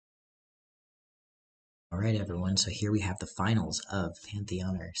Alright everyone, so here we have the finals of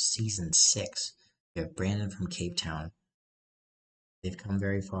Pantheoner Season 6. We have Brandon from Cape Town. They've come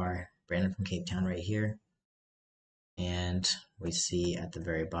very far. Brandon from Cape Town right here. And we see at the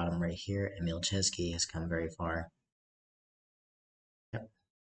very bottom right here, Emile has come very far. Yep.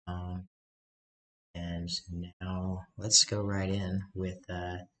 And now let's go right in with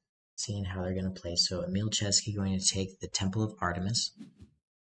seeing how they're going to play. So Emile going to take the Temple of Artemis.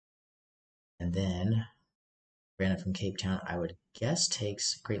 And then Brandon from Cape Town, I would guess,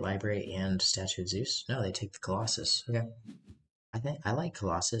 takes Great Library and Statue of Zeus. No, they take the Colossus. Okay. I like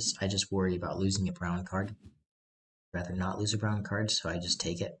Colossus. I just worry about losing a brown card. I'd rather not lose a brown card, so I just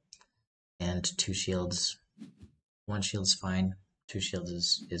take it. And 2 shields. 1 shield's fine. 2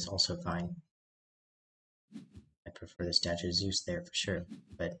 shields is also fine. I prefer the Statue of Zeus there for sure.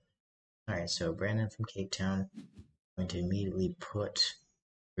 But alright, so Brandon from Cape Town going to immediately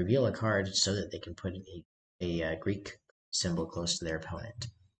reveal a card so that they can put a Greek symbol close to their opponent.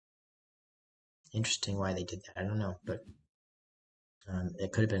 Interesting why they did that. I don't know, but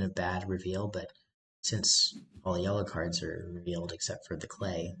it could have been a bad reveal, but since all the yellow cards are revealed except for the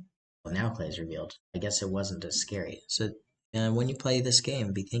clay, well, now clay is revealed, I guess it wasn't as scary. So when you play this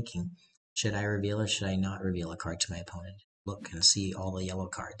game, be thinking, should I reveal or should I not reveal a card to my opponent? Look and see all the yellow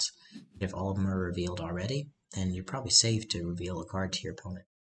cards. If all of them are revealed already, then you're probably safe to reveal a card to your opponent.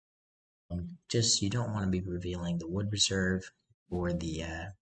 You don't want to be revealing the wood reserve or the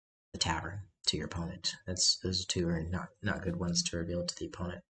tavern to your opponent. Those two are not good ones to reveal to the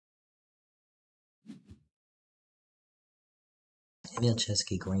opponent. Emile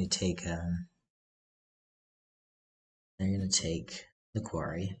going to take they're going to take the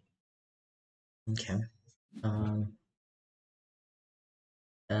quarry. Okay. Emile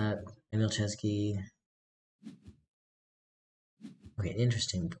okay,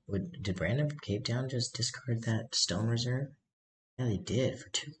 interesting. Did Brandon from Cape Town just discard that stone reserve? Yeah, they did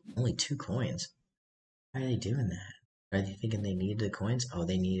for only 2 coins. Why are they doing that? Are they thinking they needed the coins? Oh,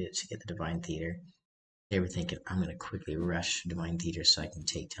 they needed it to get the Divine Theater. They were thinking, I'm going to quickly rush Divine Theater so I can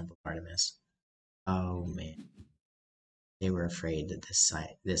take Temple of Artemis. Oh, man. They were afraid that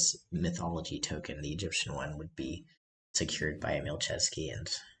this mythology token, the Egyptian one, would be secured by Emile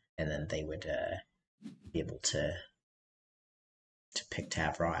and then they would be able to pick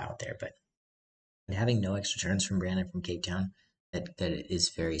Tav Raw out there. But having no extra turns from Brandon from Cape Town, that is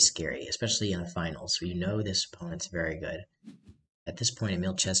very scary, especially in the finals. So you know this opponent's very good. At this point,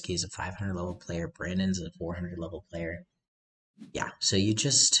 Emile is a 500 level player. Brandon's a 400 level player. Yeah, so you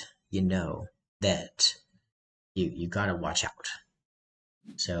know that you gotta watch out.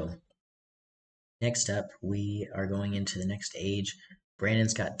 So next up, we are going into the next age.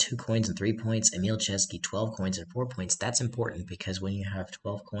 Brandon's got 2 coins and 3 points. Emile 12 coins and 4 points. That's important because when you have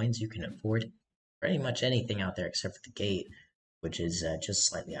 12 coins, you can afford pretty much anything out there except for the gate, which is just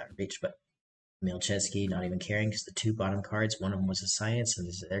slightly out of reach. But Emile not even caring because the 2 bottom cards, one of them was a science,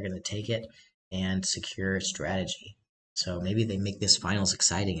 and they're going to take it and secure strategy. So maybe they make this finals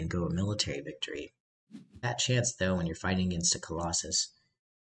exciting and go a military victory. That chance, though, when you're fighting against a Colossus,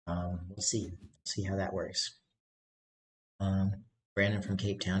 we'll see how that works. Brandon from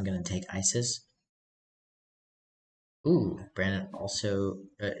Cape Town going to take Isis. Ooh, Brandon also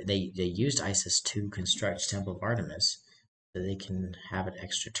they used Isis to construct Temple of Artemis, so they can have an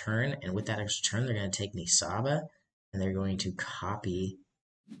extra turn. And with that extra turn, they're going to take Nisaba, and they're going to copy.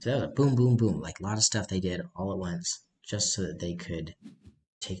 So that was a boom, boom, boom, like a lot of stuff they did all at once, just so that they could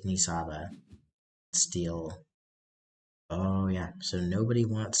take Nisaba, steal. Oh yeah, so nobody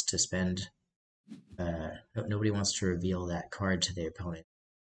wants to spend. Nobody wants to reveal that card to their opponent.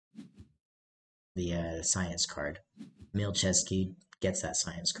 The science card. Emile gets that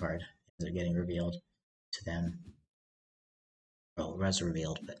science card. They're getting revealed to them. Well, it was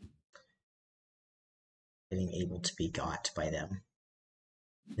revealed, but getting able to be got by them.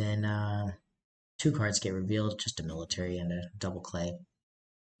 Then 2 cards get revealed, just a military and a double clay.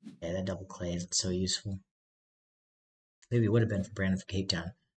 Yeah, that double clay isn't so useful. Maybe it would have been for Brandon from Cape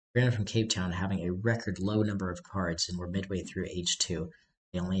Town. Brandon from Cape Town having a record low number of cards, and we're midway through age 2.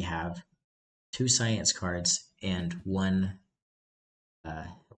 They only have 2 science cards and 1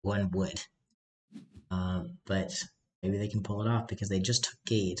 wood. But maybe they can pull it off because they just took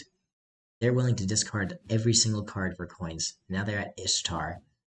Gate. They're willing to discard every single card for coins. Now they're at Ishtar,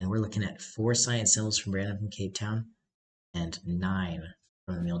 and we're looking at 4 science symbols from Brandon from Cape Town and 9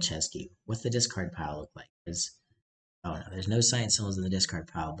 from Emile What's the discard pile look like? Oh no, there's no science symbols in the discard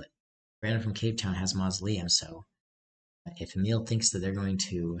pile, but Brandon from Cape Town has Mausoleum, so if Emile thinks that they're going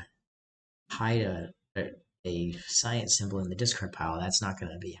to hide a science symbol in the discard pile, that's not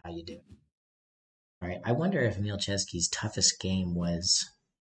going to be how you do it. All right, I wonder if Emile Chesky's toughest game was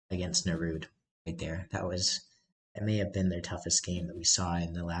against Narud right there. That may have been their toughest game that we saw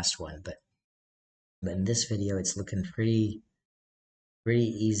in the last one, but in this video, it's looking pretty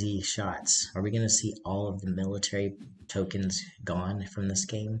easy shots. Are we going to see all of the military tokens gone from this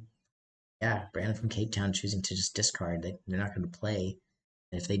game? Yeah, Brandon from Cape Town choosing to just discard. They're not going to play.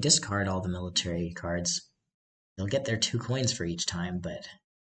 And if they discard all the military cards, they'll get their 2 coins for each time. But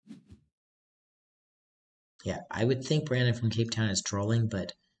yeah, I would think Brandon from Cape Town is trolling,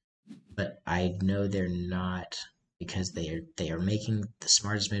 but I know they're not, because they are making the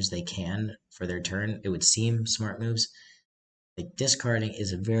smartest moves they can for their turn. It would seem smart moves. Like, discarding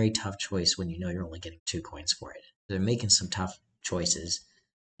is a very tough choice when you know you're only getting 2 coins for it. They're making some tough choices,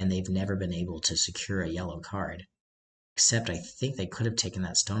 and they've never been able to secure a yellow card. Except I think they could have taken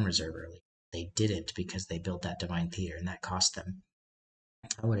that Stone Reserve early. They didn't because they built that Divine Theater, and that cost them.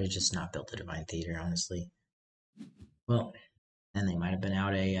 I would have just not built the Divine Theater, honestly. Well, then they might have been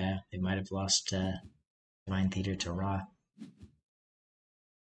out they might have lost Divine Theater to Raw.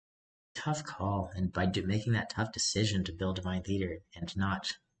 Tough call, and by making that tough decision to build Divine Theater and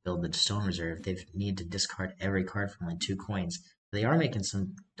not build the Stone Reserve, they need to discard every card from like 2 coins. They are making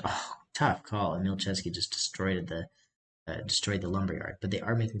some tough call, and Milcheski just destroyed the lumberyard. But they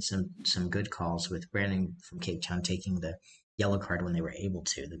are making some good calls, with Brandon from Cape Town taking the yellow card when they were able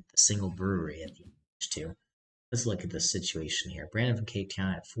to, the single brewery at the end too. Let's look at the situation here. Brandon from Cape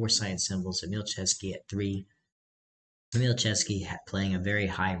Town at 4 science symbols, Emile Chesky at 3. Emile Chesky playing a very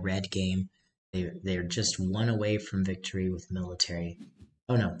high red game. They're just 1 away from victory with military.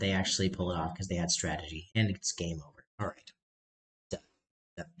 Oh no, they actually pull it off because they had strategy, and it's game over. All right,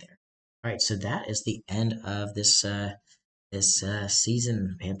 done there. All right, so that is the end of this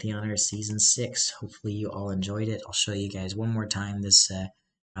season, Pantheoner Season 6. Hopefully you all enjoyed it. I'll show you guys one more time this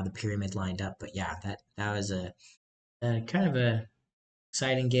how the pyramid lined up. But yeah, that was a kind of a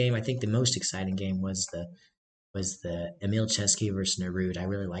exciting game. I think the most exciting game was the Emile Chesky versus Narud. I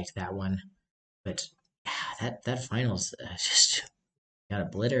really liked that one. But yeah, that finals just got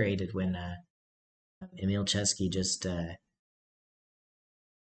obliterated when Emile Chesky just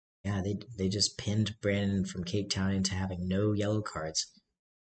yeah, they just pinned Brandon from Cape Town into having no yellow cards.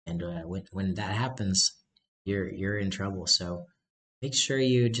 And when that happens, you're in trouble. So make sure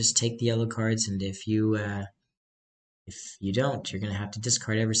you just take the yellow cards, and if you don't, you're gonna have to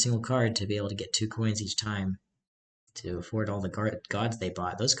discard every single card to be able to get 2 coins each time to afford all the gods they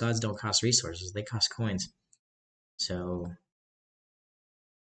bought. Those gods don't cost resources; they cost coins. So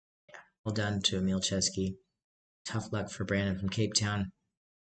yeah, well done to Emile Chesky. Tough luck for Brandon from Cape Town,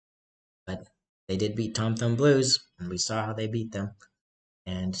 but they did beat Tom Thumb Blues, and we saw how they beat them.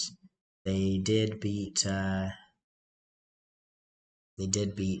 And they did beat and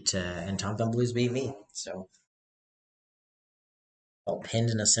Tom Thumb Blues beat me. So I felt pinned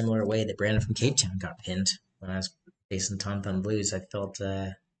in a similar way that Brandon from Cape Town got pinned when I was facing Tom Thumb Blues. I felt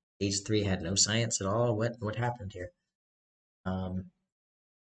Age 3 had no science at all. What happened here?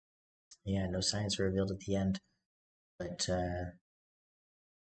 Yeah, no science revealed at the end. But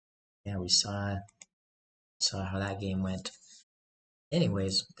yeah, we saw how that game went.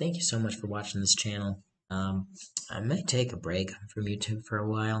 Anyways, thank you so much for watching this channel. I might take a break from YouTube for a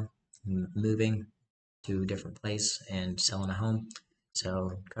while, moving to a different place and selling a home.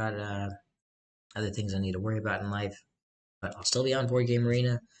 So got other things I need to worry about in life, but I'll still be on Board Game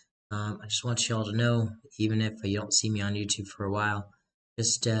Arena. I just want you all to know, even if you don't see me on YouTube for a while,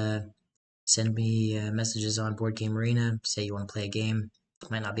 just send me messages on Board Game Arena. Say you want to play a game. I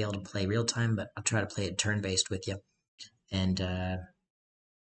might not be able to play real time, but I'll try to play it turn-based with you. And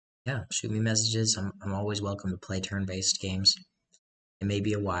yeah, shoot me messages. I'm always welcome to play turn-based games. It may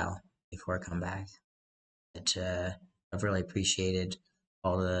be a while before I come back, but I've really appreciated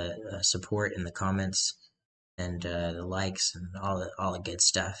all the support in the comments and the likes and all the good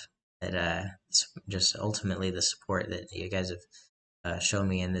stuff. That just ultimately the support that you guys have shown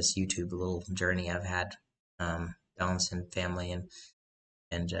me in this YouTube little journey I've had, balancing family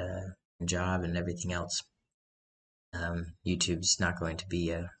and job and everything else. YouTube's not going to be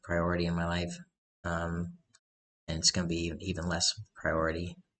a priority in my life, and it's going to be even less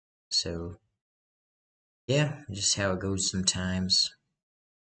priority. So yeah, just how it goes sometimes.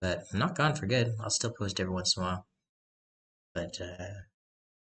 But I'm not gone for good. I'll still post every once in a while. But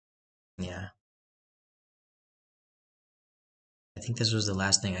yeah, I think this was the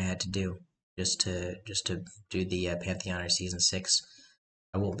last thing I had to do, just to do the Pantheoner Season 6.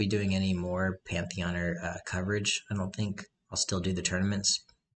 I won't be doing any more Pantheoner coverage. I don't think. I'll still do the tournaments,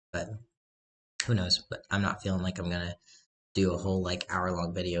 but who knows? But I'm not feeling like I'm gonna do a whole like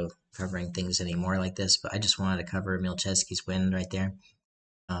hour-long video covering things anymore like this, but I just wanted to cover Emile win right there.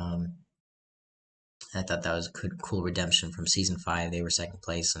 I thought that was a cool redemption from season 5. They were second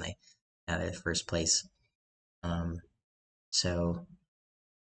place and they had their first place. So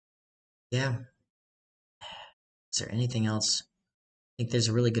yeah. Is there anything else? I think there's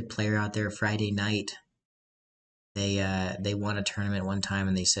a really good player out there. Friday night, they won a tournament one time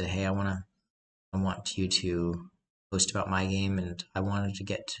and they said, "Hey, I want you to post about my game," and I wanted to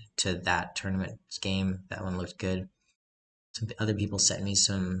get to that tournament's game. That one looked good. Some other people sent me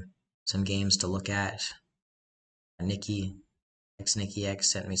some games to look at. Nikki Nikki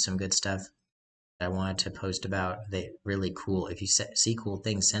X sent me some good stuff that I wanted to post about. They really cool. If you see cool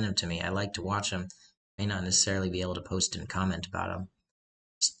things, send them to me. I like to watch them. May not necessarily be able to post and comment about them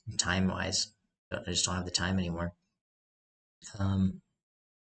time wise. I just don't have the time anymore.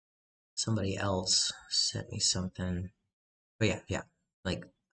 Somebody else sent me something. But yeah. Like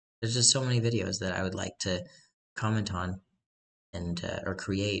there's just so many videos that I would like to comment on and or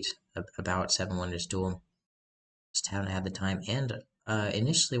create about Seven Wonders Duel. Just haven't had the time. And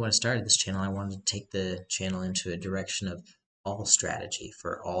initially, when I started this channel, I wanted to take the channel into a direction of all strategy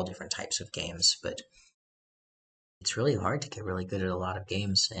for all different types of games. But it's really hard to get really good at a lot of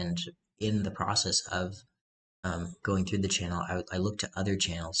games. And in the process of going through the channel, I looked to other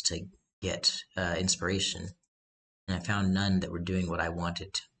channels to get inspiration. And I found none that were doing what I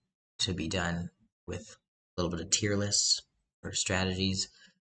wanted to be done, with a little bit of tier lists or strategies,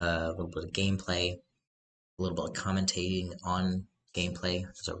 a little bit of gameplay, a little bit of commentating on gameplay,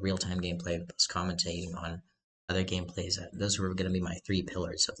 so real-time gameplay plus commentating on other gameplays. Those were going to be my 3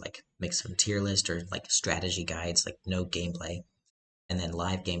 pillars of like make some tier list or like strategy guides, like no gameplay, and then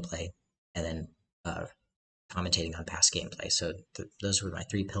live gameplay, and then commentating on past gameplay. So those were my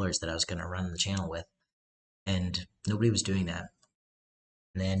 3 pillars that I was going to run the channel with, and nobody was doing that.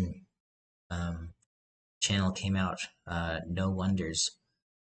 And then channel came out, No Wonders,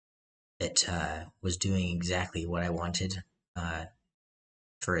 that was doing exactly what I wanted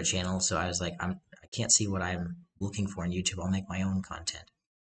for a channel. So I was like, I can't see what I'm looking for on YouTube. I'll make my own content,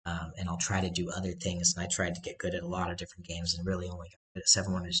 and I'll try to do other things. And I tried to get good at a lot of different games, and really only got good at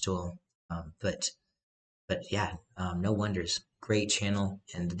Seven Wonders Duel. But yeah, No Wonders, great channel,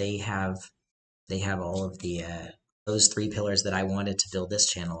 and they have all of the those 3 pillars that I wanted to build this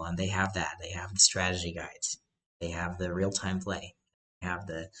channel on. They have that. They have the strategy guides. They have the real time play. They have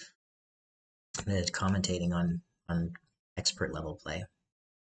the commentating on expert level play,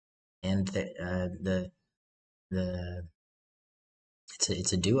 and the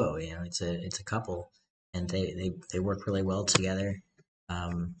it's a duo. You know, it's a couple, and they work really well together.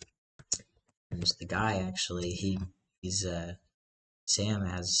 There's the guy actually. He's Sam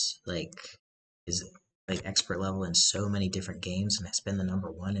has like is like expert level in so many different games and has been the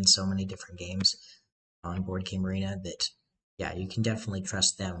 #1 in so many different games on Board Game Arena that yeah, you can definitely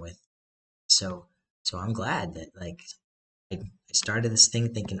trust them with. So I'm glad that like I started this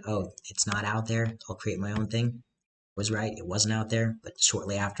thing thinking, oh, it's not out there. I'll create my own thing. Was right. It wasn't out there, but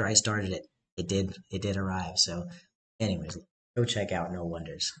shortly after I started it, it did arrive. So, anyways, go check out No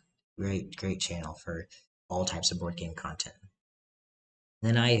Wonders. Great channel for all types of board game content.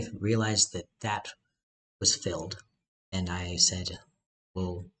 Then I realized that was filled, and I said,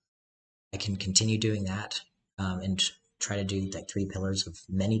 well, I can continue doing that and try to do like 3 pillars of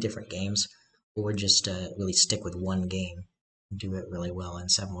many different games, or just really stick with one game and do it really well.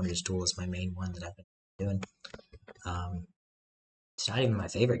 And Seven Wonders Duel is my main one that I've been doing. It's not even my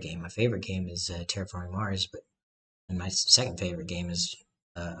favorite game. My favorite game is Terraforming Mars, and my second favorite game is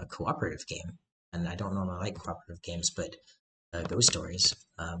a cooperative game. And I don't normally like cooperative games, but Ghost Stories,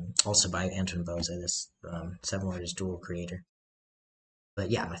 also by Anton Boza, this Seven Wonders Duel creator.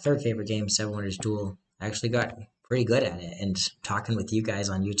 But yeah, my third favorite game, Seven Wonders Duel, I actually got pretty good at it. And talking with you guys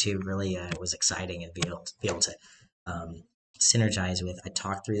on YouTube really was exciting, and be able to synergize with. I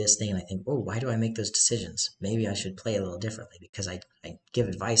talk through this thing and I think, oh, why do I make those decisions? Maybe I should play a little differently, because I give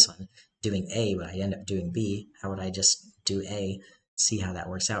advice on doing A, but I end up doing B. How would I just do A, see how that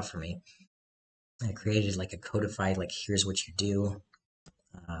works out for me? I created like a codified, like, here's what you do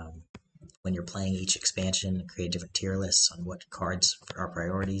when you're playing each expansion, create different tier lists on what cards are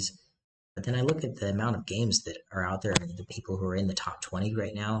priorities. But then I look at the amount of games that are out there, and the people who are in the top 20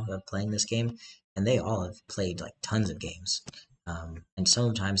 right now of playing this game, and they all have played like tons of games. And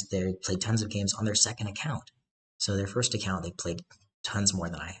sometimes they play tons of games on their second account. So their first account, they played tons more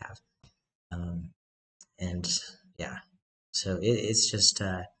than I have. And yeah, so it's just,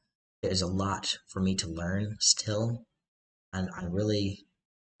 there's a lot for me to learn still. And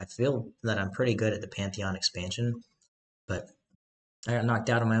I feel that I'm pretty good at the Pantheon expansion, But I got knocked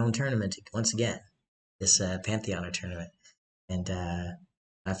out of my own tournament once again, this Pantheoner tournament. And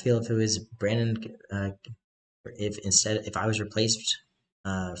I feel if it was Brandon, if I was replaced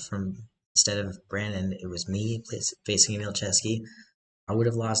from instead of Brandon, it was me facing Emile Chesky, I would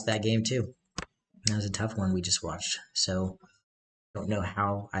have lost that game too. That was a tough one we just watched. So I don't know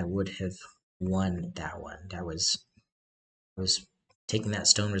how I would have won that one. That was taking that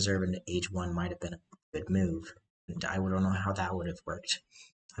stone reserve into H1 might have been a good move. And I don't know how that would have worked.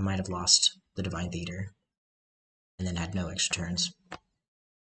 I might have lost the Divine Theater and then had no extra turns.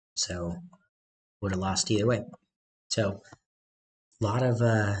 So would have lost either way. So a lot of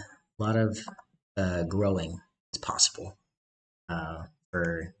growing is possible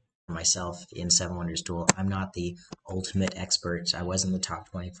for myself in Seven Wonders Duel. I'm not the ultimate expert. I was in the top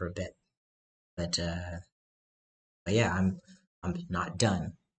 20 for a bit, but yeah, I'm not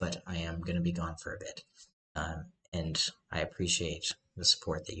done, but I am going to be gone for a bit. And I appreciate the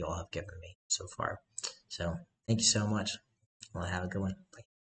support that you all have given me so far. So thank you so much. Well, have a good one. Bye.